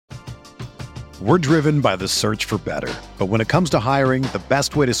We're driven by the search for better. But when it comes to hiring, the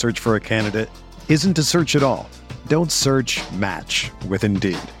best way to search for a candidate isn't to search at all. Don't search, match with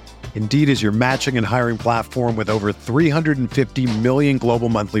Indeed. Indeed is your matching and hiring platform with over 350 million global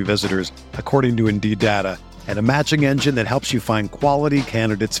monthly visitors, according to Indeed data, and a matching engine that helps you find quality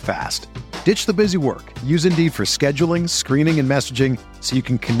candidates fast. Ditch the busy work. Use Indeed for scheduling, screening, and messaging so you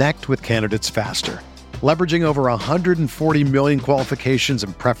can connect with candidates faster. Leveraging over 140 million qualifications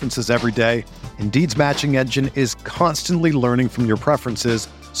and preferences every day, Indeed's matching engine is constantly learning from your preferences,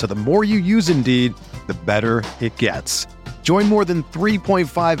 so the more you use Indeed, the better it gets. Join more than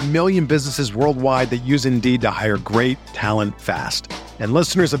 3.5 million businesses worldwide that use Indeed to hire great talent fast. And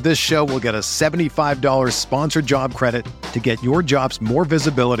listeners of this show will get a $75 sponsored job credit to get your jobs more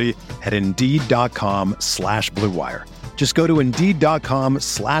visibility at Indeed.com/Blue Wire. Just go to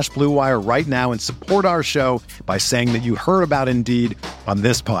Indeed.com/Blue Wire right now and support our show by saying that you heard about Indeed on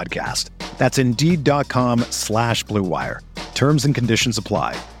this podcast. That's Indeed.com/Blue Wire. Terms and conditions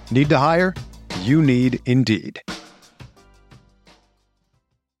apply. Need to hire? You need Indeed.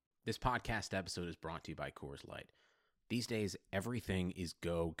 This podcast episode is brought to you by Coors Light. These days, everything is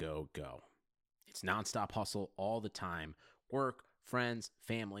go, go, go. It's nonstop hustle all the time. Work, friends,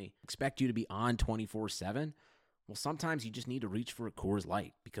 family, expect you to be on 24/7. Well, sometimes you just need to reach for a Coors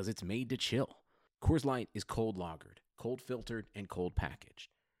Light because it's made to chill. Coors Light is cold lagered, cold filtered, and cold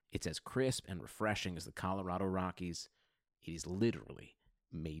packaged. It's as crisp and refreshing as the Colorado Rockies. It is literally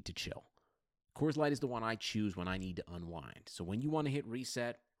made to chill. Coors Light is the one I choose when I need to unwind. So when you want to hit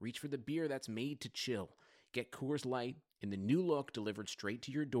reset, reach for the beer that's made to chill. Get Coors Light in the new look delivered straight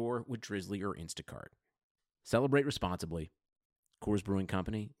to your door with Drizzly or Instacart. Celebrate responsibly. Coors Brewing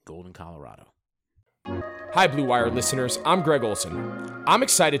Company, Golden, Colorado. Hi, Blue Wire listeners. I'm Greg Olson. I'm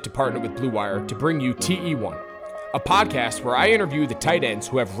excited to partner with Blue Wire to bring you TE1, a podcast where I interview the tight ends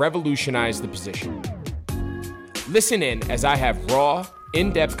who have revolutionized the position. Listen in as I have raw,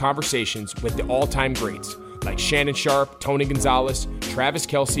 in-depth conversations with the all-time greats like Shannon Sharpe, Tony Gonzalez, Travis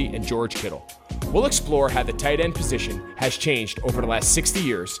Kelce, and George Kittle. We'll explore how the tight end position has changed over the last 60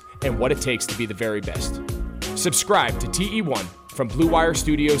 years and what it takes to be the very best. Subscribe to TE1 from Blue Wire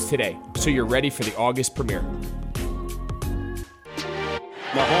Studios today so you're ready for the August premiere.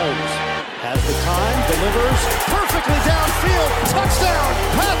 Mahomes has the time, delivers perfectly downfield, touchdown,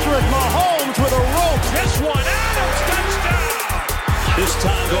 Patrick Mahomes with a rope. This one, Adams, touchdown! This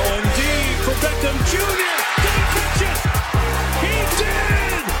time going deep for Beckham Jr. Did he catch it? He did!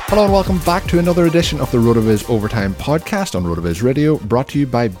 Hello and welcome back to another edition of the RotoViz Overtime Podcast on RotoViz Radio, brought to you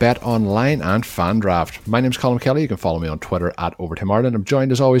by Bet Online and FanDraft. My name's Colin Kelly. You can follow me on Twitter at Overtime Ireland. I'm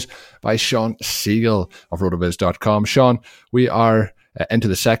joined as always by Sean Siegel of RotoViz.com. Sean, we are into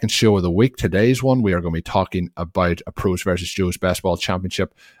the second show of the week. Today's one, we are going to be talking about a Pros versus Joes Best Ball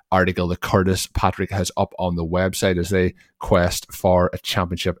Championship article that Curtis Patrick has up on the website as they quest for a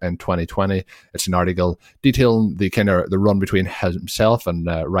championship in 2020. It's an article detailing the run between himself and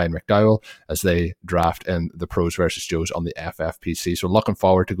Ryan McDowell as they draft in the Pros versus Joes on the FFPC. So looking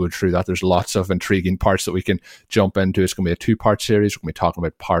forward to going through that. There's lots of intriguing parts that we can jump into. It's going to be a two-part series. We're going to be talking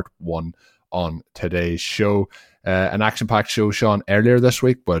about part one on today's show. An action-packed show, Sean, earlier this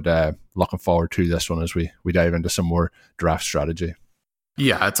week, but looking forward to this one as we dive into some more draft strategy.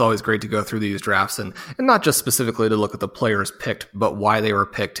 Yeah, it's always great to go through these drafts and not just specifically to look at the players picked, but why they were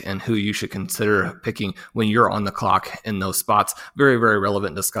picked and who you should consider picking when you're on the clock in those spots. Very, very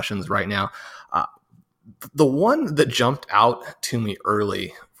relevant discussions right now. The one that jumped out to me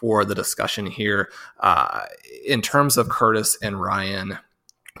early for the discussion here in terms of Curtis and Ryan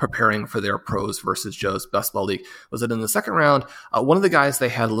preparing for their Pros versus Joes Best Ball League was that in the second round, one of the guys they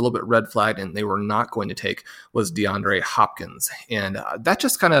had a little bit red flagged and they were not going to take was DeAndre Hopkins. And that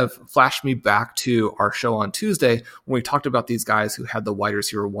just kind of flashed me back to our show on Tuesday when we talked about these guys who had the wide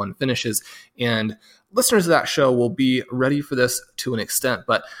receiver one finishes. And listeners of that show will be ready for this to an extent,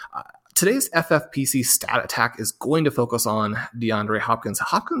 but today's FFPC stat attack is going to focus on DeAndre Hopkins.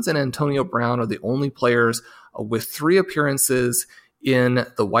 Hopkins and Antonio Brown are the only players with 3 appearances in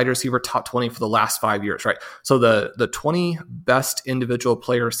the wide receiver top 20 for the last 5 years, right? So the 20 best individual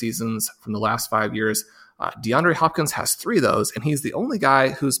player seasons from the last 5 years, DeAndre Hopkins has 3 of those, and he's the only guy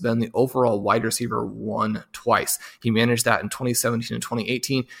who's been the overall wide receiver one twice. He managed that in 2017 and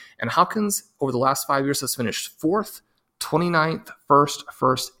 2018, and Hopkins over the last 5 years has finished 4th, 29th,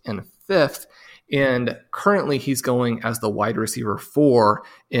 1st, and 5th. And currently he's going as the wide receiver 4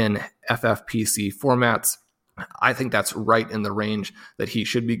 in FFPC formats. I think that's right in the range that he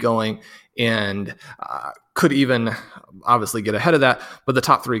should be going, and could even obviously get ahead of that. But the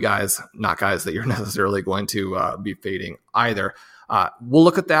top 3 guys, not guys that you're necessarily going to be fading either. we'll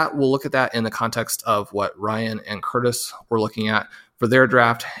look at that. We'll look at that in the context of what Ryan and Curtis were looking at for their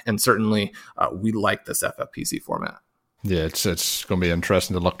draft. And certainly we like this FFPC format. Yeah, it's going to be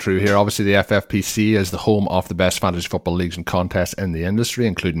interesting to look through here. Obviously, the FFPC is the home of the best fantasy football leagues and contests in the industry,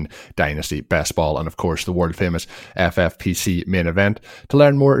 including Dynasty, Best Ball, and of course the world-famous FFPC main event. To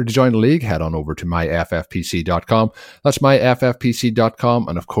learn more or to join the league, head on over to myffpc.com. That's myffpc.com,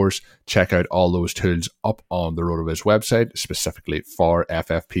 and of course, check out all those tools up on the RotoViz website, specifically for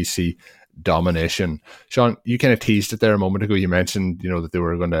FFPC domination. Sean, you kind of teased it there a moment ago. You mentioned, that they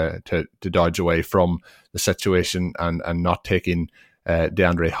were going to dodge away from the situation and not taking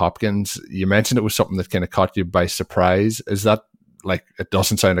DeAndre Hopkins. You mentioned it was something that kind of caught you by surprise. Is that it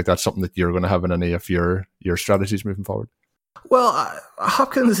doesn't sound like that's something that you're going to have in any of your strategies moving forward? Well,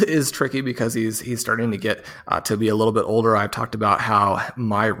 Hopkins is tricky because he's starting to get to be a little bit older. I've talked about how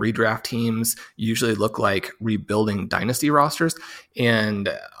my redraft teams usually look like rebuilding dynasty rosters, and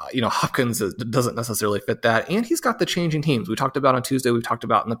Hopkins doesn't necessarily fit that. And he's got the changing teams. We talked about on Tuesday. We've talked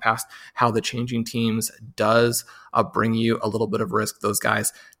about in the past how the changing teams does bring you a little bit of risk. Those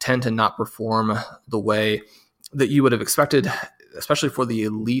guys tend to not perform the way that you would have expected. Especially for the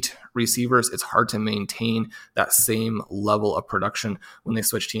elite receivers, it's hard to maintain that same level of production when they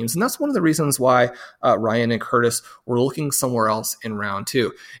switch teams. And that's one of the reasons why Ryan and Curtis were looking somewhere else in round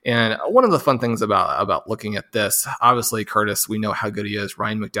 2. And one of the fun things about looking at this, obviously Curtis, we know how good he is.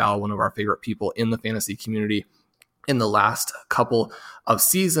 Ryan McDowell, one of our favorite people in the fantasy community. In the last couple of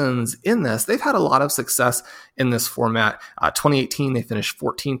seasons in this, they've had a lot of success in this format. 2018, they finished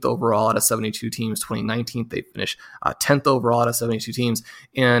 14th overall out of 72 teams. 2019, they finished 10th overall out of 72 teams.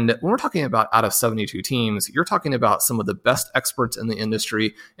 And when we're talking about out of 72 teams, you're talking about some of the best experts in the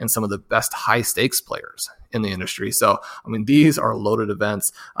industry and some of the best high stakes players in the industry. So, these are loaded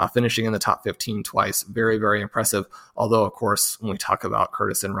events, finishing in the top 15 twice. Very, very impressive. Although, of course, when we talk about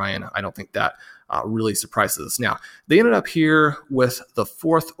Curtis and Ryan, I don't think that really surprises us. Now, they ended up here with the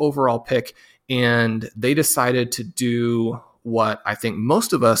 4th overall pick, and they decided to do what I think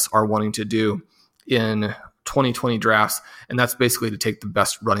most of us are wanting to do in 2020 drafts, and that's basically to take the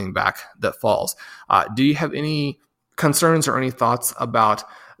best running back that falls. Do you have any concerns or any thoughts about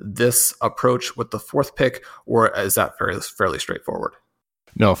this approach with the 4th pick, or is that fairly straightforward?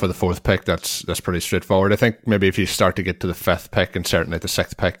 No, for the 4th pick, that's pretty straightforward. I think maybe if you start to get to the 5th pick and certainly the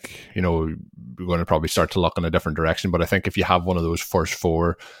 6th pick, we're going to probably start to look in a different direction. But I think if you have one of those first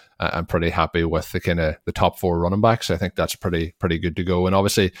 4, I'm pretty happy with the top 4 running backs. I think that's pretty good to go. And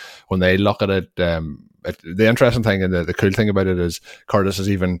obviously, when they look at it, the interesting thing and the cool thing about it is Curtis has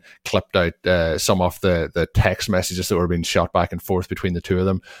even clipped out some of the text messages that were being shot back and forth between the two of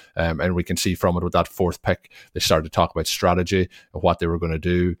them. And we can see from it with that 4th pick, they started to talk about strategy of what they were going to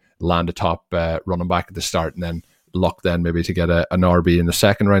do, land a top running back at the start, and then look then maybe to get an RB in the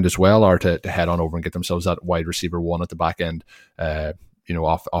 2nd round as well, or to head on over and get themselves that wide receiver 1 at the back end,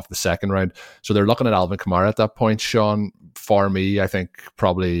 off the 2nd round. So they're looking at Alvin Kamara at that point. Sean, for me, I think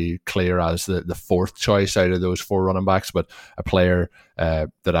probably clear as the 4th choice out of those 4 running backs, but a player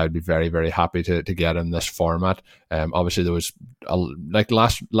that I'd be very, very happy to get in this format. Obviously, there was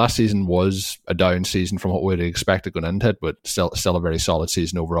last season was a down season from what we'd expected going into it, but still a very solid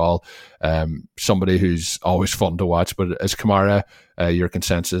season overall. Somebody who's always fun to watch. But is Kamara your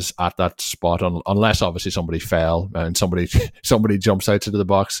consensus at that spot? Unless obviously somebody fell and somebody jumps out into the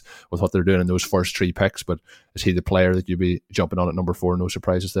box with what they're doing in those first 3 picks. But is he the player that you'd be jumping on at number 4? No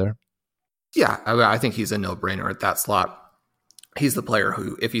surprises there. Yeah, I think he's a no-brainer at that slot. He's the player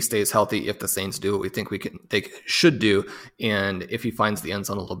who, if he stays healthy, if the Saints do what we think they should do, and if he finds the end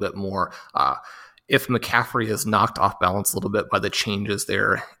zone a little bit more, if McCaffrey is knocked off balance a little bit by the changes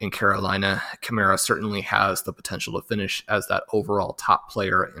there in Carolina, Kamara certainly has the potential to finish as that overall top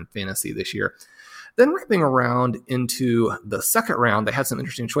player in fantasy this year. Then wrapping around into the 2nd round, they had some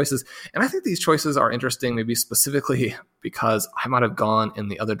interesting choices. And I think these choices are interesting maybe specifically because I might have gone in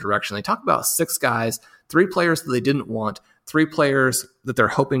the other direction. They talk about 6 guys, 3 players that they didn't want, 3 players that they're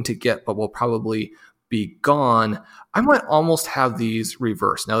hoping to get but will probably be gone. I might almost have these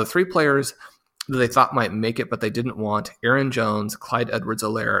reversed. Now, the 3 players that they thought might make it but they didn't want: Aaron Jones, Clyde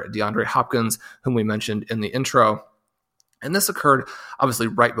Edwards-Helaire, DeAndre Hopkins, whom we mentioned in the intro. And this occurred obviously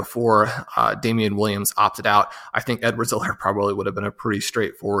right before Damian Williams opted out. I think Edwards-Helaire probably would have been a pretty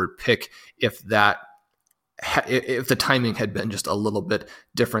straightforward pick if the timing had been just a little bit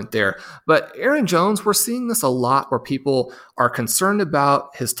different there. But Aaron Jones, we're seeing this a lot where people are concerned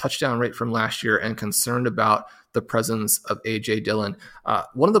about his touchdown rate from last year and concerned about the presence of A.J. Dillon.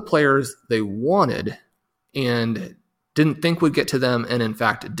 One of the players they wanted and didn't think would get to them, and in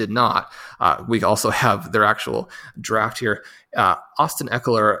fact did not. We also have their actual draft here. Austin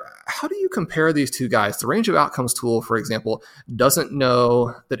Ekeler, how do you compare these two guys? The range of outcomes tool, for example, doesn't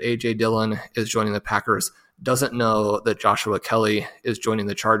know that A.J. Dillon is joining the Packers, doesn't know that Joshua Kelly is joining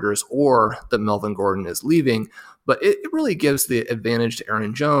the Chargers, or that Melvin Gordon is leaving, but it really gives the advantage to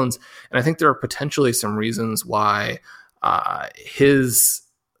Aaron Jones. And I think there are potentially some reasons why his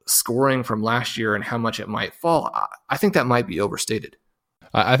scoring from last year and how much it might fall, I think that might be overstated.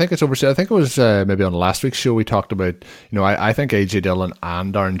 I think it's overstated. I think it was maybe on last week's show we talked about, I think A.J. Dillon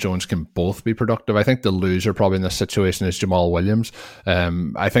and Aaron Jones can both be productive. I think the loser probably in this situation is Jamal Williams.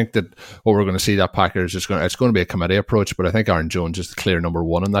 I think that what we're going to see that Packers it's going to be a committee approach, but I think Aaron Jones is the clear number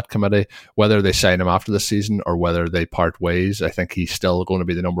one in that committee. Whether they sign him after the season or whether they part ways, I think he's still going to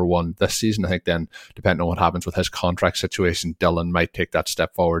be the number one this season. I think then, depending on what happens with his contract situation, Dillon might take that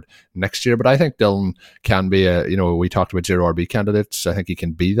step forward next year. But I think Dillon can be we talked about zero RB candidates. I think he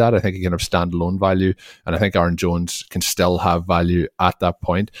can be that. I think he can have standalone value, and I think Aaron Jones can still have value at that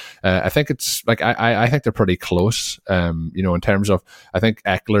point. I think it's like I think they're pretty close. In terms of, I think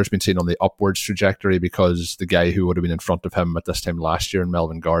Eckler's been seen on the upwards trajectory because the guy who would have been in front of him at this time last year,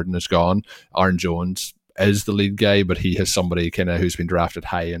 Melvin Gordon, is gone. Aaron Jones is the lead guy, but he has somebody kind of who's been drafted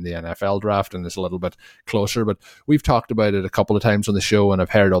high in the NFL draft and is a little bit closer. But we've talked about it a couple of times on the show, and I've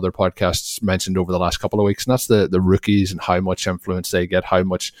heard other podcasts mentioned over the last couple of weeks, and that's the rookies and how much influence they get, how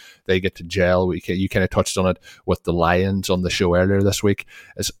much they get to gel. You kind of touched on it with the Lions on the show earlier this week.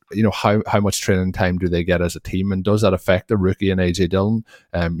 Is how much training time do they get as a team, and does that affect the rookie and A.J. Dillon?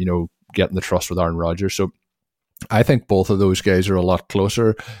 Getting the trust with Aaron Rodgers. So I think both of those guys are a lot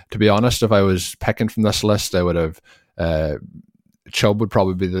closer. To be honest, if I was picking from this list, I would have Chubb would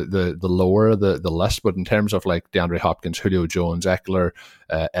probably be the lower the list. But in terms of like DeAndre Hopkins, Julio Jones, Eckler,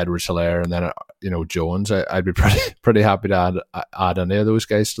 Edwards-Helaire, and then Jones, I'd be pretty happy to add any of those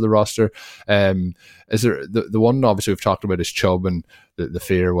guys to the roster. Is there the one obviously we've talked about is Chubb and the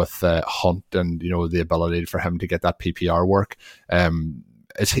fear with Hunt and the ability for him to get that PPR work.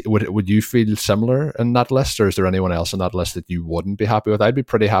 Would you feel similar in that list, or is there anyone else in that list that you wouldn't be happy with? I'd be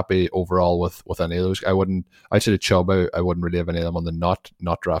pretty happy overall with any of those. I'd say Chubb, I wouldn't really have any of them on the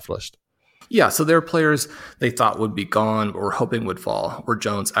not draft list. Yeah, so there are players they thought would be gone or hoping would fall, were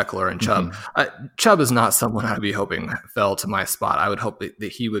Jones, Eckler, and Chubb. Chubb is not someone I'd be hoping fell to my spot. I would hope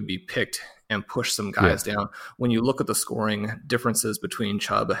that he would be picked and push some guys down. When you look at the scoring differences between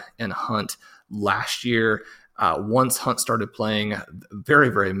Chubb and Hunt last year, once Hunt started playing, very,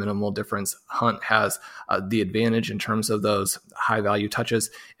 very minimal difference. Hunt has the advantage in terms of those high-value touches,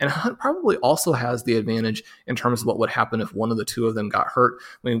 and Hunt probably also has the advantage in terms of what would happen if one of the two of them got hurt.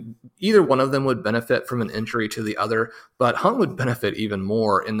 I mean, either one of them would benefit from an injury to the other, but Hunt would benefit even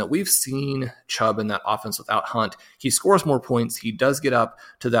more in that we've seen Chubb in that offense without Hunt. He scores more points. He does get up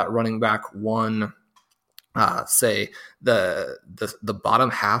to that running back one, say the bottom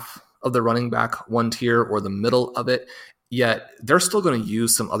half of the running back one tier or the middle of it, yet they're still going to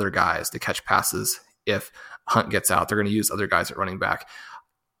use some other guys to catch passes if Hunt gets out. They're going to use other guys at running back.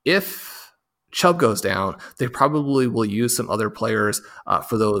 If Chubb goes down, they probably will use some other players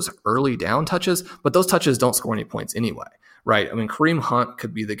for those early down touches, but those touches don't score any points anyway, right? I mean, Kareem Hunt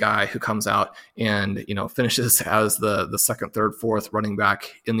could be the guy who comes out and finishes as the second, third, fourth running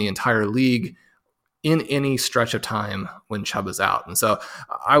back in the entire league in any stretch of time when Chubb is out. And so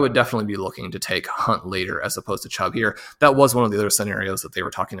I would definitely be looking to take Hunt later as opposed to Chubb here. That was one of the other scenarios that they were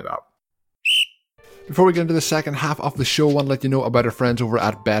talking about. Before we get into the second half of the show, I want to let you know about our friends over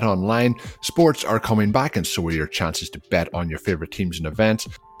at BetOnline. Sports are coming back, and so are your chances to bet on your favorite teams and events.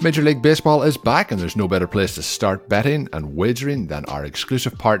 Major League Baseball is back, and there's no better place to start betting and wagering than our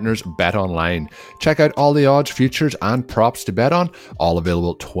exclusive partners, BetOnline. Check out all the odds, futures, and props to bet on, all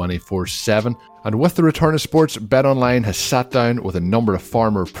available 24/7. And with the return of sports, BetOnline has sat down with a number of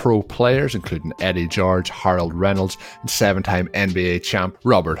former pro players, including Eddie George, Harold Reynolds, and 7-time NBA champ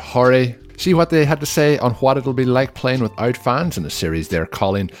Robert Horry. See what they had to say on what it'll be like playing without fans in a series they're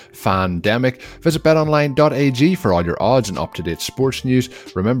calling Fandemic. Visit betonline.ag for all your odds and up-to-date sports news.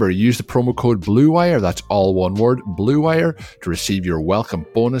 Remember, use the promo code BLUEWIRE, that's all one word, BLUEWIRE, to receive your welcome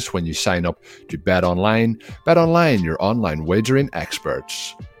bonus when you sign up to BetOnline. BetOnline, your online wagering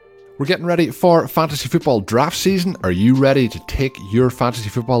experts. We're getting ready for fantasy football draft season. Are you ready to take your fantasy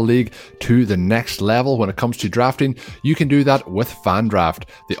football league to the next level when it comes to drafting? You can do that with FanDraft,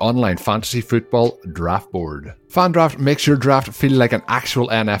 the online fantasy football draft board. FanDraft makes your draft feel like an actual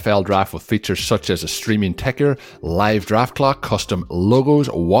NFL draft with features such as a streaming ticker, live draft clock, custom logos,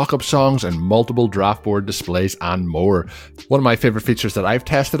 walk-up songs, and multiple draft board displays and more. One of my favorite features that I've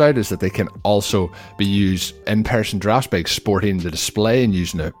tested out is that they can also be used in-person drafts by exporting the display and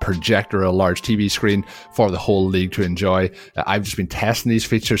using a projector or a large TV screen for the whole league to enjoy. I've just been testing these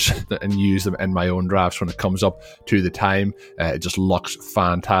features and use them in my own drafts when it comes up to the time. It just looks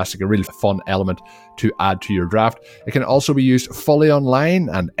fantastic, a really fun element to add to your draft. It can also be used fully online,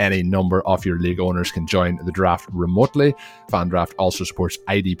 and any number of your league owners can join the draft remotely. FanDraft also supports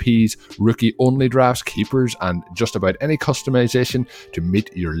IDPs, rookie-only drafts, keepers, and just about any customization to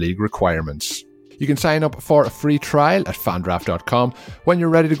meet your league requirements. You can sign up for a free trial at fandraft.com. When you're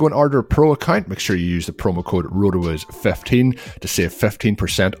ready to go and order a pro account, make sure you use the promo code RotoViz15 to save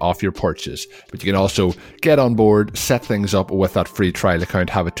 15% off your purchase. But you can also get on board, set things up with that free trial account,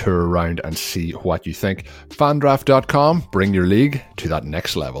 have a tour around and see what you think. Fandraft.com, bring your league to that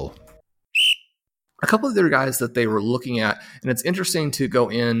next level. A couple of other guys that they were looking at, and it's interesting to go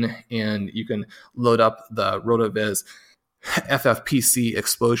in and you can load up the RotoViz FFPC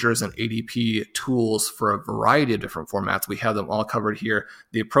exposures and ADP tools for a variety of different formats. We have them all covered here.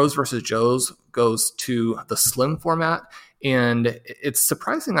 The Pros versus Joes goes to the slim format, and it's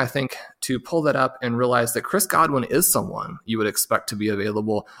surprising, I think, to pull that up and realize that Chris Godwin is someone you would expect to be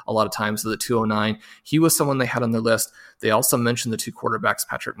available a lot of times to the 209. He was someone they had on their list. They also mentioned the two quarterbacks,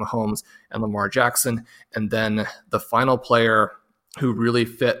 Patrick Mahomes and Lamar Jackson, and then the final player who really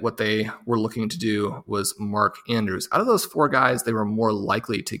fit what they were looking to do was Mark Andrews. Out of those four guys, they were more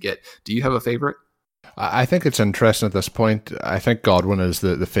likely to get. Do you have a favorite? I think it's interesting at this point. I think Godwin is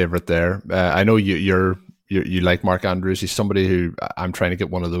the favorite there. I know you like Mark Andrews. He's somebody who I'm trying to get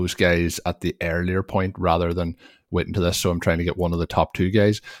one of those guys at the earlier point rather than waiting to this. So I'm trying to get one of the top two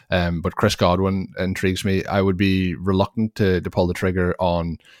guys. But Chris Godwin intrigues me. I would be reluctant to pull the trigger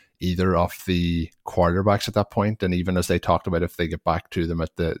on either of the quarterbacks at that point. And even as they talked about, if they get back to them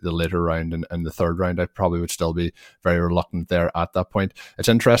at the later round and the third round, I probably would still be very reluctant there at that point. It's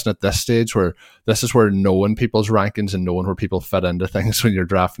interesting at this stage where this is where knowing people's rankings and knowing where people fit into things when you're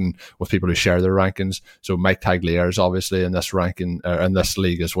drafting with people who share their rankings. So Mike Tagliere is obviously in this ranking, in this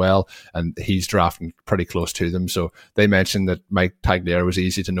league as well, and he's drafting pretty close to them. So they mentioned that Mike Tagliere was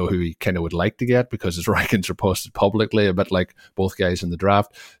easy to know who he kind of would like to get because his rankings are posted publicly, a bit like both guys in the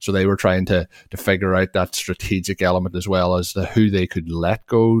draft. So they were trying to figure out that strategic element as well as the who they could let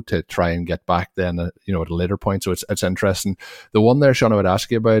go to try and get back then, at a later point. So it's interesting. The one there, Sean, I would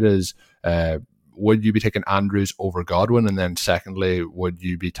ask you about is, would you be taking Andrews over Godwin? And then secondly, would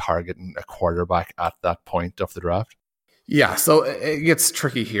you be targeting a quarterback at that point of the draft? Yeah, so it gets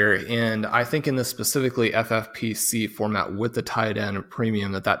tricky here. And I think in this specifically FFPC format with the tight end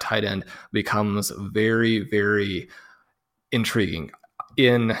premium, that tight end becomes very, very intriguing.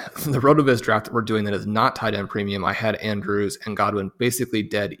 In the RotoViz draft that we're doing that is not tight end premium, I had Andrews and Godwin basically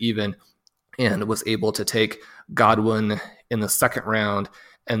dead even and was able to take Godwin in the second round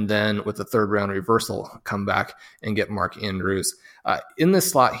and then with the third round reversal come back and get Mark Andrews. In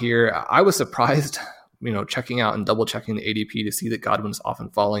this slot here, I was surprised, checking out and double checking the ADP to see that Godwin's often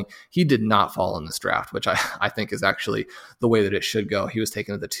falling. He did not fall in this draft, which I think is actually the way that it should go. He was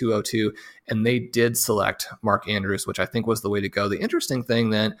taken at the 202, and they did select Mark Andrews, which I think was the way to go. The interesting thing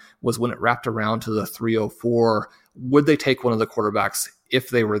then was when it wrapped around to the 304, would they take one of the quarterbacks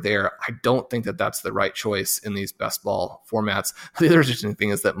if they were there? I don't think that that's the right choice in these best ball formats. The other interesting thing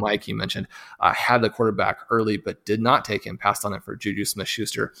is that Mike, you mentioned, had the quarterback early, but did not take him, passed on it for Juju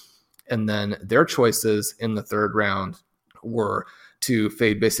Smith-Schuster. And then their choices in the third round were to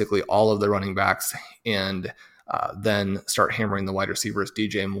fade basically all of the running backs and then start hammering the wide receivers.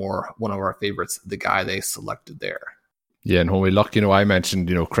 DJ Moore, one of our favorites, the guy they selected there. Yeah, and when we look, I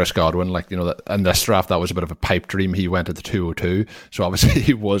mentioned, Chris Godwin, that in this draft, that was a bit of a pipe dream. He went at the 202, so obviously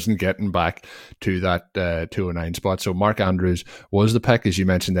he wasn't getting back to that 209 spot. So Mark Andrews was the pick, as you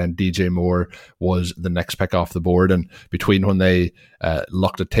mentioned. Then DJ Moore was the next pick off the board, and between when they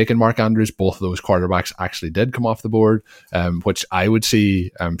looked at taking Mark Andrews, both of those quarterbacks actually did come off the board, which I would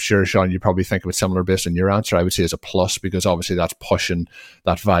see, I'm sure, Sean, you probably think of it similar based on your answer, I would say as a plus, because obviously that's pushing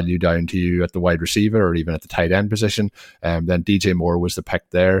that value down to you at the wide receiver or even at the tight end position. Then DJ Moore was the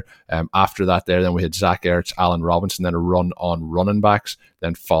pick there. After that then we had Zach Ertz, Allen Robinson, then a run on running backs,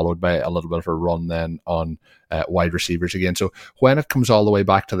 then followed by a little bit of a run then on wide receivers again. So when it comes all the way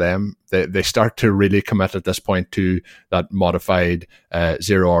back to them, they start to really commit at this point to that modified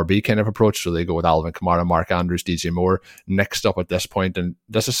zero RB kind of approach. So they go with Alvin Kamara, Mark Andrews, DJ Moore next up at this point. And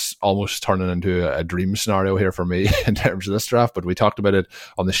this is almost turning into a dream scenario here for me in terms of this draft. But we talked about it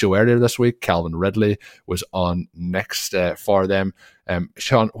on the show earlier this week. Calvin Ridley was on next for them.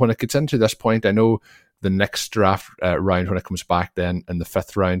 Sean, when it gets into this point, I know the next draft round, when it comes back then in the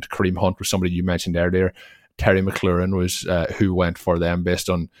 5th round, Kareem Hunt was somebody you mentioned earlier. Terry McLaurin was who went for them based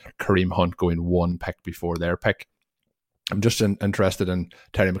on Kareem Hunt going 1 pick before their pick. I'm just interested in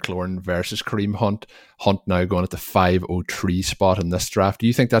Terry McLaurin versus Kareem Hunt. Hunt now going at the 503 spot in this draft. Do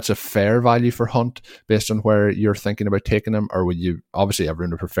you think that's a fair value for Hunt based on where you're thinking about taking him? Or would you, obviously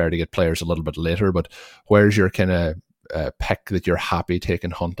everyone would prefer to get players a little bit later, but where's your kind of pick that you're happy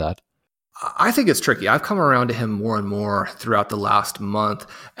taking Hunt at? I think it's tricky. I've come around to him more and more throughout the last month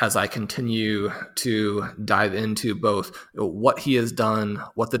as I continue to dive into both what he has done,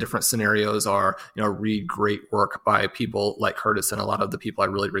 what the different scenarios are, read great work by people like Curtis, and a lot of the people I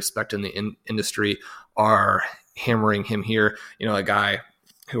really respect in the industry are hammering him here. A guy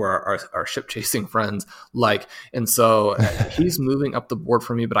who are our ship chasing friends like, and so he's moving up the board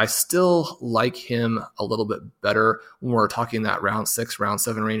for me, but I still like him a little bit better when we're talking that round 6, round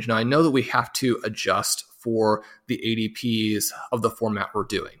 7 range. Now I know that we have to adjust for the ADPs of the format we're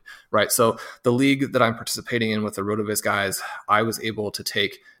doing, right? So the league that I'm participating in with the RotoViz guys, I was able to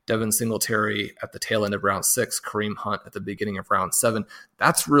take Devin Singletary at the tail end of round 6, Kareem Hunt at the beginning of round 7.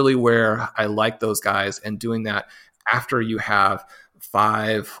 That's really where I like those guys, and doing that after you have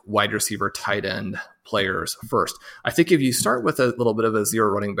 5 wide receiver tight end players first. I think if you start with a little bit of a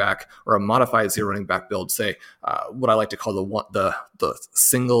zero running back or a modified zero running back build, say what I like to call the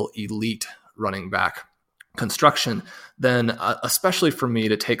single elite running back construction, then especially for me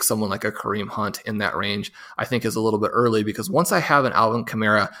to take someone like a Kareem Hunt in that range, I think is a little bit early, because once I have an Alvin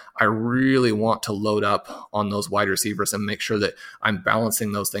Kamara, I really want to load up on those wide receivers and make sure that I'm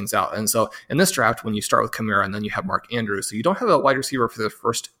balancing those things out. And so in this draft, when you start with Kamara and then you have Mark Andrews, so you don't have a wide receiver for the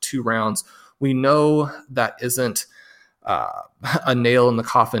first 2 rounds, we know that isn't a nail in the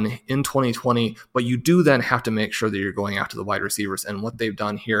coffin in 2020, but you do then have to make sure that you're going after the wide receivers. And what they've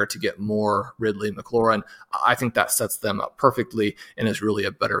done here to get more Ridley, McLaurin, I think that sets them up perfectly and is really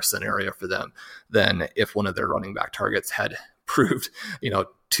a better scenario for them than if one of their running back targets had proved,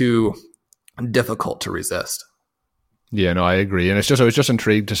 too difficult to resist. Yeah, no, I agree, and I was just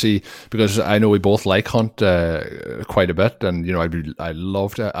intrigued to see, because I know we both like Hunt quite a bit, and I would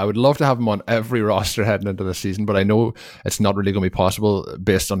love to have him on every roster heading into the season, but I know it's not really going to be possible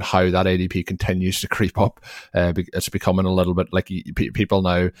based on how that ADP continues to creep up. It's becoming a little bit like people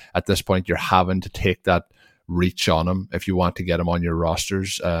now at this point, you're having to take that reach on him if you want to get him on your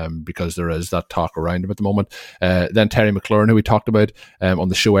rosters, because there is that talk around him at the moment. Then Terry McLaurin, who we talked about on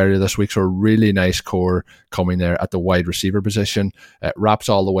the show earlier this week, so a really nice core coming there at the wide receiver position. Wraps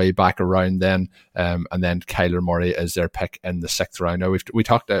all the way back around then, and then Kyler Murray is their pick in the 6th round. Now we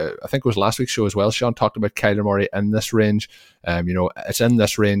talked, I think it was last week's show as well, Sean talked about Kyler Murray in this range. It's in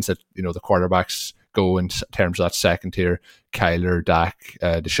this range that the quarterbacks go in terms of that second tier: Kyler, Dak,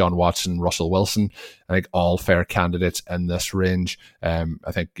 Deshaun Watson, Russell Wilson. I think all fair candidates in this range. I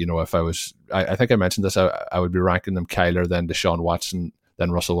think, if I think I mentioned this, I would be ranking them Kyler, then Deshaun Watson,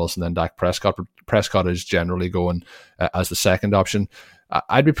 then Russell Wilson, then Dak Prescott. But Prescott is generally going as the second option.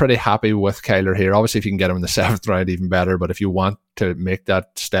 I'd be pretty happy with Kyler here. Obviously, if you can get him in the 7th round, even better. But if you want to make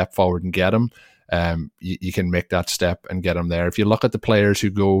that step forward and get him, you can make that step and get him there. If you look at the players who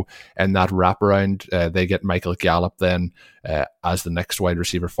go in that wraparound, they get Michael Gallup then as the next wide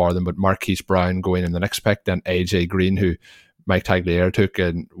receiver for them, but Marquise Brown going in the next pick, then AJ Green, who Mike Tagliere took,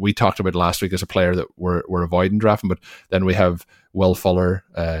 and we talked about last week as a player that we're avoiding drafting. But then we have Will Fuller,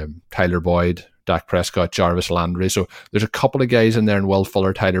 Tyler Boyd, Dak Prescott, Jarvis Landry. So there's a couple of guys in there in Will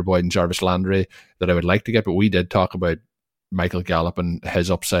Fuller, Tyler Boyd, and Jarvis Landry that I would like to get, but we did talk about Michael Gallup and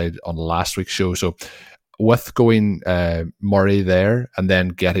his upside on last week's show. So with going Murray there and then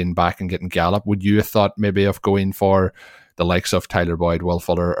getting back and getting Gallup, would you have thought maybe of going for the likes of Tyler Boyd, Will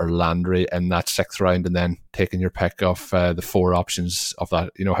Fuller, or Landry in that 6th round, and then taking your pick of the 4 options of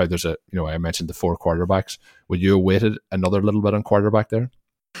that? How there's I mentioned the 4 quarterbacks. Would you have waited another little bit on quarterback there?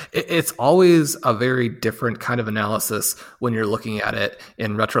 It's always a very different kind of analysis when you're looking at it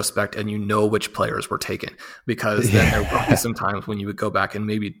in retrospect and which players were taken, because then there will be some times when you would go back and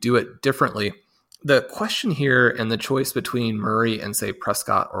maybe do it differently. The question here and the choice between Murray and, say,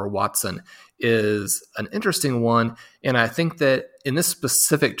 Prescott or Watson is an interesting one. And I think that in this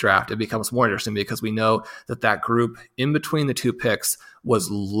specific draft, it becomes more interesting because we know that group in between the 2 picks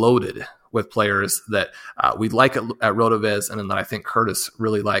was loaded with players that we like at RotoViz and that I think Curtis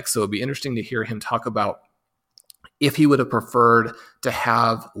really likes. So it'd be interesting to hear him talk about if he would have preferred to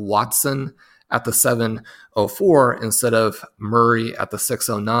have Watson at the 704 instead of Murray at the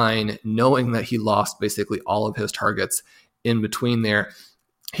 609, knowing that he lost basically all of his targets in between there.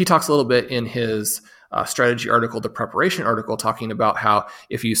 He talks a little bit in his strategy article, the preparation article, talking about how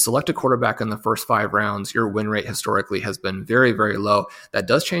if you select a quarterback in the first 5 rounds, your win rate historically has been very, very low. That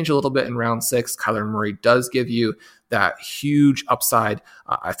does change a little bit in round 6. Kyler Murray does give you that huge upside.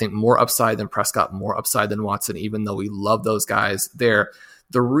 I think more upside than Prescott, more upside than Watson, even though we love those guys there.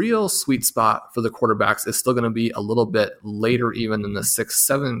 The real sweet spot for the quarterbacks is still going to be a little bit later, even in the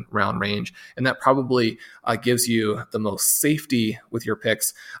 6-7 round range. And that probably gives you the most safety with your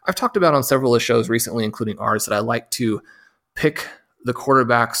picks. I've talked about on several of shows recently, including ours, that I like to pick the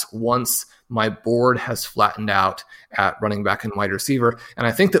quarterbacks once my board has flattened out at running back and wide receiver. And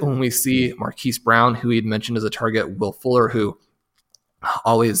I think that when we see Marquise Brown, who he'd mentioned as a target, Will Fuller, who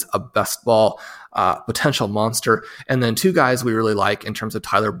always a best ball potential monster, and then 2 guys we really like in terms of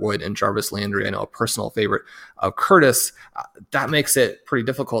Tyler Boyd and Jarvis Landry, I know a personal favorite of Curtis, that makes it pretty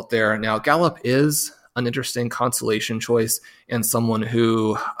difficult there. Now, Gallup is an interesting consolation choice and someone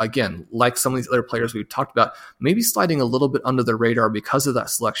who, again, like some of these other players we've talked about, maybe sliding a little bit under the radar because of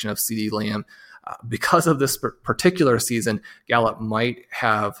that selection of CeeDee Lamb. Because of this particular season, Gallup might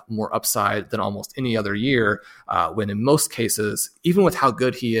have more upside than almost any other year, when in most cases, even with how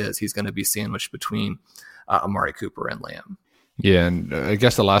good he is, he's going to be sandwiched between Amari Cooper and Lamb. Yeah, and I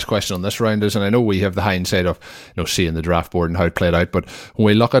guess the last question on this round is, and I know we have the hindsight of seeing the draft board and how it played out, but when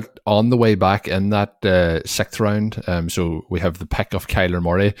we look at on the way back in that 6th round, so we have the pick of Kyler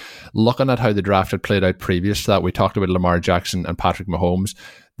Murray, looking at how the draft had played out previous to that, we talked about Lamar Jackson and Patrick Mahomes.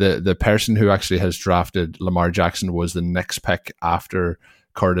 The person who actually has drafted Lamar Jackson was the next pick after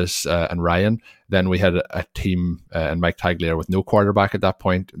Curtis and Ryan. Then we had a team and Mike Tagliere with no quarterback at that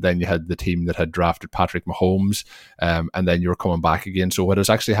point. Then you had the team that had drafted Patrick Mahomes, and then you were coming back again. So what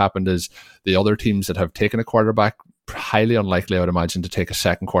has actually happened is the other teams that have taken a quarterback, highly unlikely, I would imagine, to take a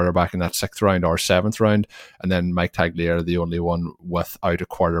second quarterback in that 6th round or 7th round. And then Mike Tagliere, the only one without a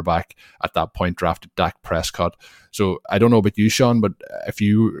quarterback at that point, drafted Dak Prescott. So I don't know about you, Sean, but if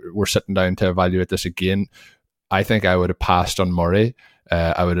you were sitting down to evaluate this again, I think I would have passed on Murray.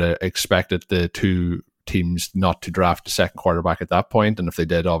 I would have expected the 2 teams not to draft a second quarterback at that point, and if they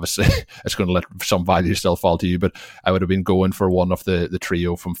did, obviously it's going to let some value still fall to you, but I would have been going for one of the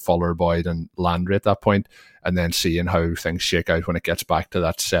trio from Fuller, Boyd and Landry at that point, and then seeing how things shake out when it gets back to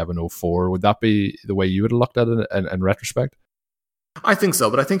that 704. Would that be the way you would have looked at it in retrospect? I think so,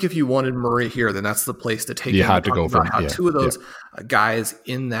 but I think if you wanted Murray here, then that's the place to take him. You had to go for him. 2 of those guys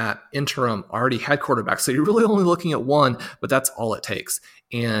in that interim already had quarterbacks, so you're really only looking at 1, but that's all it takes.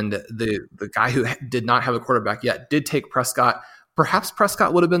 And the guy who did not have a quarterback yet did take Prescott. Perhaps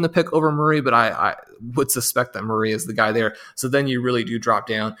Prescott would have been the pick over Murray, but I would suspect that Murray is the guy there. So then you really do drop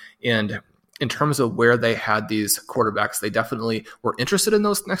down. And in terms of where they had these quarterbacks, they definitely were interested in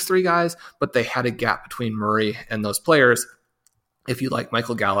those next 3 guys, but they had a gap between Murray and those players. If you like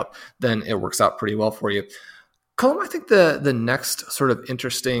Michael Gallup, then it works out pretty well for you. Colm, I think the next sort of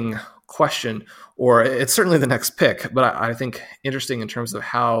interesting question, or it's certainly the next pick, but I think interesting in terms of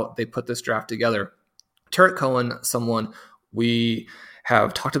how they put this draft together. Tarik Cohen, someone we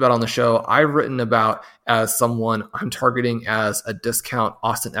have talked about on the show, I've written about as someone I'm targeting as a discount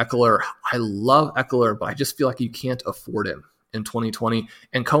Austin Eckler. I love Eckler, but I just feel like you can't afford him in 2020.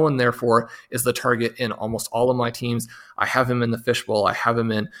 And Cohen, therefore, is the target in almost all of my teams. I have him in the fishbowl. I have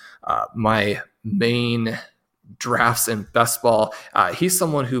him in my main drafts and best ball. He's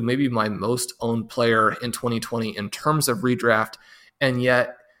someone who may be my most owned player in 2020 in terms of redraft. And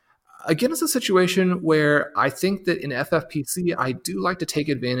yet, again, it's a situation where I think that in FFPC, I do like to take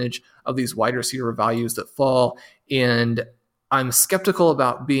advantage of these wide receiver values that fall. And I'm skeptical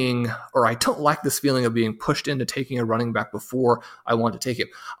about I don't like this feeling of being pushed into taking a running back before I want to take him.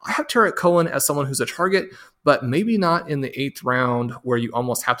 I have Tarik Cohen as someone who's a target, but maybe not in the 8th round where you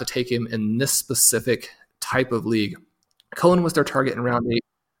almost have to take him in this specific type of league. Cohen was their target in round 8.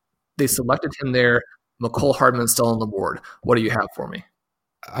 They selected him there. Mecole Hardman's still on the board. What do you have for me?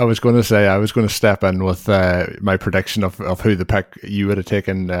 I was going to step in with my prediction of who the pick you would have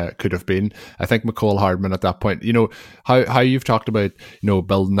taken could have been. I think Mecole Hardman at that point, how you've talked about,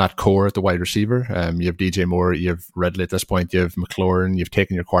 building that core at the wide receiver. You have DJ Moore, you have Ridley at this point, you have McLaurin, you've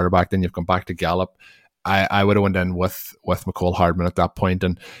taken your quarterback, then you've come back to Gallup. I would have went in with Mecole Hardman at that point.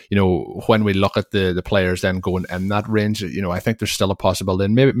 And, when we look at the players then going in that range, I think there's still a possibility.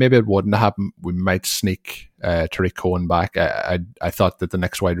 And maybe it wouldn't happen. We might sneak Tariq Cohen back, I thought that the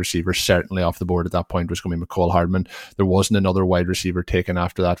next wide receiver certainly off the board at that point was going to be McCall Hardman. There wasn't another wide receiver taken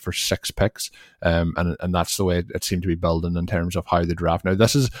after that for 6 picks, and that's the way it seemed to be building in terms of how the draft. Now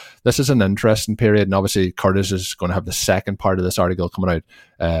this is an interesting period, and obviously Curtis is going to have the second part of this article coming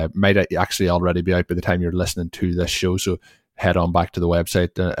out. Might actually already be out by the time you're listening to this show, so head on back to the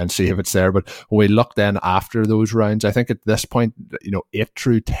website and see if it's there. But when we look then after those rounds, I think at this point, 8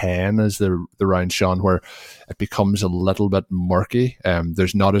 through 10 is the round, Sean, where it becomes a little bit murky.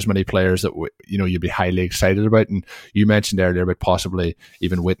 There's not as many players that you'd be highly excited about. And you mentioned earlier about possibly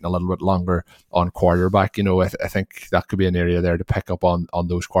even waiting a little bit longer on quarterback. I think that could be an area there to pick up on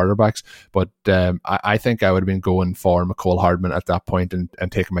those quarterbacks. But I think I would have been going for McCall Hardman at that point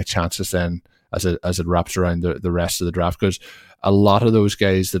and taking my chances then as it wraps around the rest of the draft, because a lot of those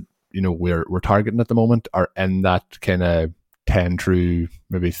guys that we're targeting at the moment are in that kind of 10 through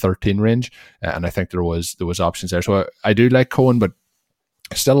maybe 13 range, and I think there was options there. So I do like Cohen, but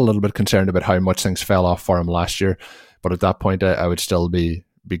still a little bit concerned about how much things fell off for him last year. But at that point, I would still be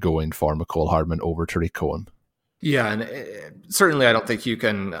going for McCall Hardman over Tariq Cohen. Yeah, and certainly I don't think you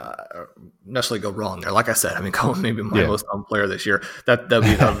can necessarily go wrong there. Like I said, Cohen may be my most fun player this year. That'd be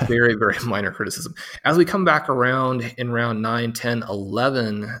a very, very minor criticism. As we come back around in round 9, 10,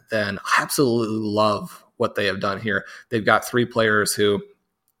 11, then I absolutely love what they have done here. They've got 3 players who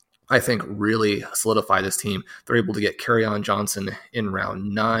I think really solidify this team. They're able to get Kerryon Johnson in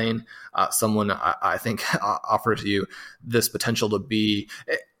round 9, someone I think offers you this potential to be...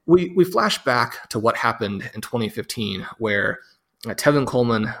 We flash back to what happened in 2015, where Tevin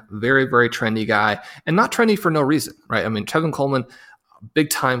Coleman, very, very trendy guy, and not trendy for no reason, right? Tevin Coleman, big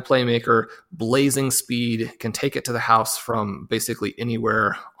time playmaker, blazing speed, can take it to the house from basically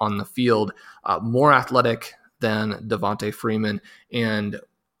anywhere on the field, more athletic than Devonta Freeman. And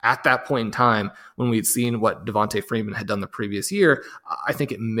at that point in time, when we'd seen what Devonta Freeman had done the previous year, I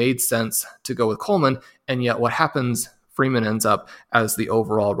think it made sense to go with Coleman. And yet what happens? Freeman ends up as the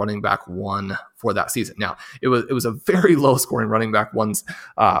overall running back 1 for that season. Now, it was a very low scoring running back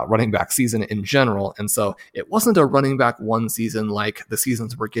season in general, and so it wasn't a running back 1 season like the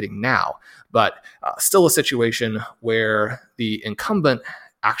seasons we're getting now, but still a situation where the incumbent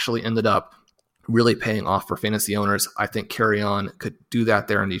actually ended up really paying off for fantasy owners. I think Kerryon could do that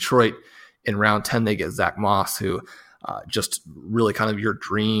there in Detroit. In round 10, they get Zach Moss, who just really kind of your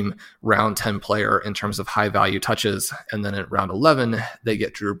dream round 10 player in terms of high value touches. And then at round 11, they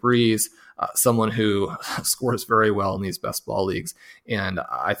get Drew Brees, someone who scores very well in these best ball leagues. And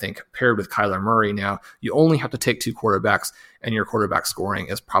I think paired with Kyler Murray now, you only have to take 2 quarterbacks and your quarterback scoring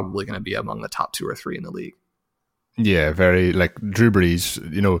is probably going to be among the top 2 or 3 in the league. Yeah, very, like Drew Brees,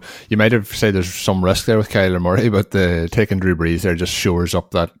 you might have said there's some risk there with Kyler Murray, but taking Drew Brees there just shores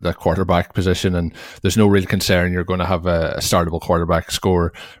up that quarterback position, and there's no real concern you're going to have a startable quarterback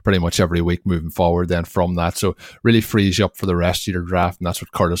score pretty much every week moving forward then from that. So really frees you up for the rest of your draft, and that's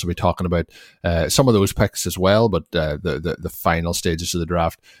what Curtis will be talking about. Some of those picks as well, but the final stages of the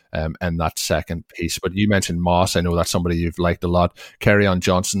draft and that second piece. But you mentioned Moss. I know that's somebody you've liked a lot. Kerryon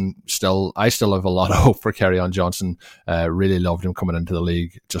Johnson, I still have a lot of hope for Kerryon Johnson. Really loved him coming into the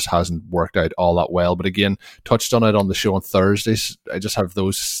league. Just hasn't worked out all that well. But again, touched on it on the show on Thursdays. I just have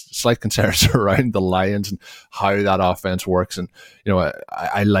those slight concerns around the Lions and how that offense works. And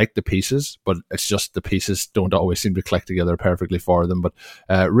I like the pieces, but it's just the pieces don't always seem to click together perfectly for them. But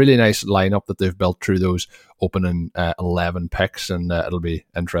really nice lineup that they've built through those opening 11 picks, and it'll be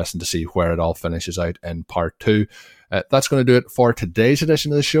interesting to see where it all finishes out in part 2. That's going to do it for today's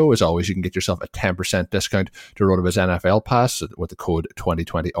edition of the show. As always, you can get yourself a 10% discount to RotoViz NFL Pass with the code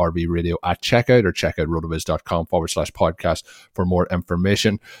 2020 RV Radio at checkout, or check out rotoviz.com/podcast for more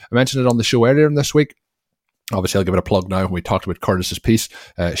information. I mentioned it on the show earlier in this week. Obviously, I'll give it a plug now. We talked about Curtis's piece.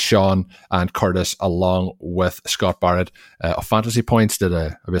 Sean and Curtis, along with Scott Barrett of Fantasy Points, did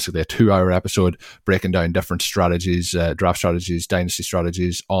basically a 2-hour episode breaking down different strategies, draft strategies, dynasty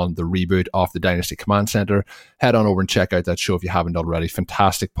strategies on the reboot of the Dynasty Command Center. Head on over and check out that show if you haven't already.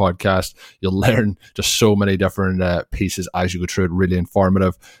 Fantastic podcast. You'll learn just so many different pieces as you go through it. Really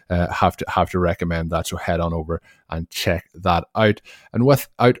informative. Have to recommend that. So head on over and check that out. And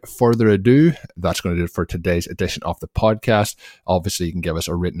without further ado, that's going to do it for today's edition of the podcast. Obviously, you can give us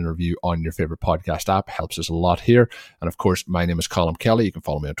a written review on your favorite podcast app. Helps us a lot here. And of course, my name is Colm Kelly. You can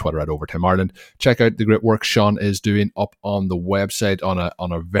follow me on Twitter at Overtime Ireland. Check out the great work Sean is doing up on the website on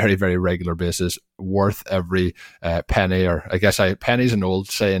a very, very regular basis. worth every penny, or I guess penny's an old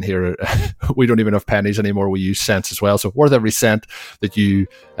saying here. We don't even have pennies anymore. We use cents as well. So worth every cent that you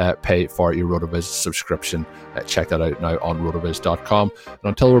pay for your RotoViz subscription. Check that out now on rotoviz.com. And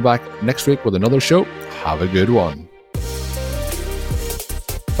until we're back next week with another show, have a good one.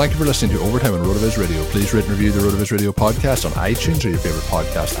 Thank you for listening to Overtime on RotoViz Radio. Please rate and review the RotoViz Radio podcast on iTunes or your favorite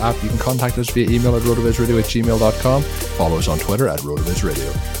podcast app. You can contact us via email at rotovizradio@gmail.com. Follow us on Twitter at RotoViz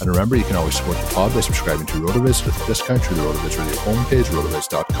Radio. And remember, you can always support the pod by subscribing to RotoViz with a discount through the RotoViz Radio homepage,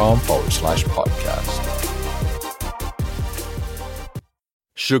 rotoviz.com/podcast.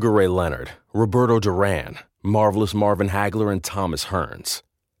 Sugar Ray Leonard, Roberto Duran, Marvelous Marvin Hagler, and Thomas Hearns.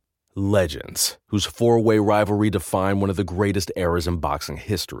 Legends, whose four-way rivalry defined one of the greatest eras in boxing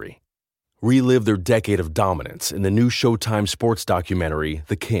history. Relive their decade of dominance in the new Showtime sports documentary,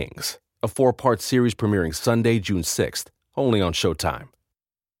 The Kings, a 4-part series premiering Sunday, June 6th, only on Showtime.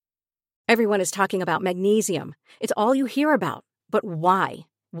 Everyone is talking about magnesium. It's all you hear about. But why?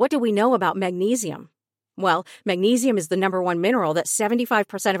 What do we know about magnesium? Well, magnesium is the number one mineral that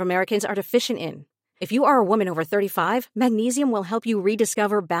 75% of Americans are deficient in. If you are a woman over 35, magnesium will help you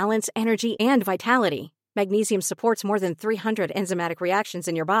rediscover balance, energy, and vitality. Magnesium supports more than 300 enzymatic reactions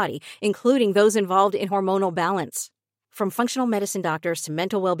in your body, including those involved in hormonal balance. From functional medicine doctors to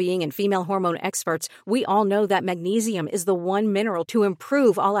mental well-being and female hormone experts, we all know that magnesium is the one mineral to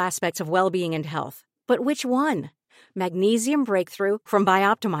improve all aspects of well-being and health. But which one? Magnesium Breakthrough from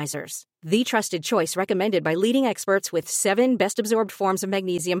Bioptimizers, the trusted choice recommended by leading experts with 7 best-absorbed forms of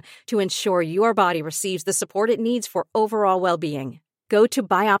magnesium to ensure your body receives the support it needs for overall well-being. Go to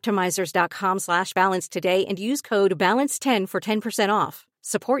bioptimizers.com/balance today and use code BALANCE10 for 10% off.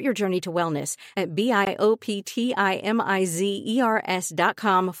 Support your journey to wellness at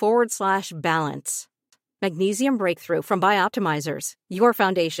bioptimizers.com/balance. Magnesium Breakthrough from Bioptimizers, your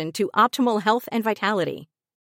foundation to optimal health and vitality.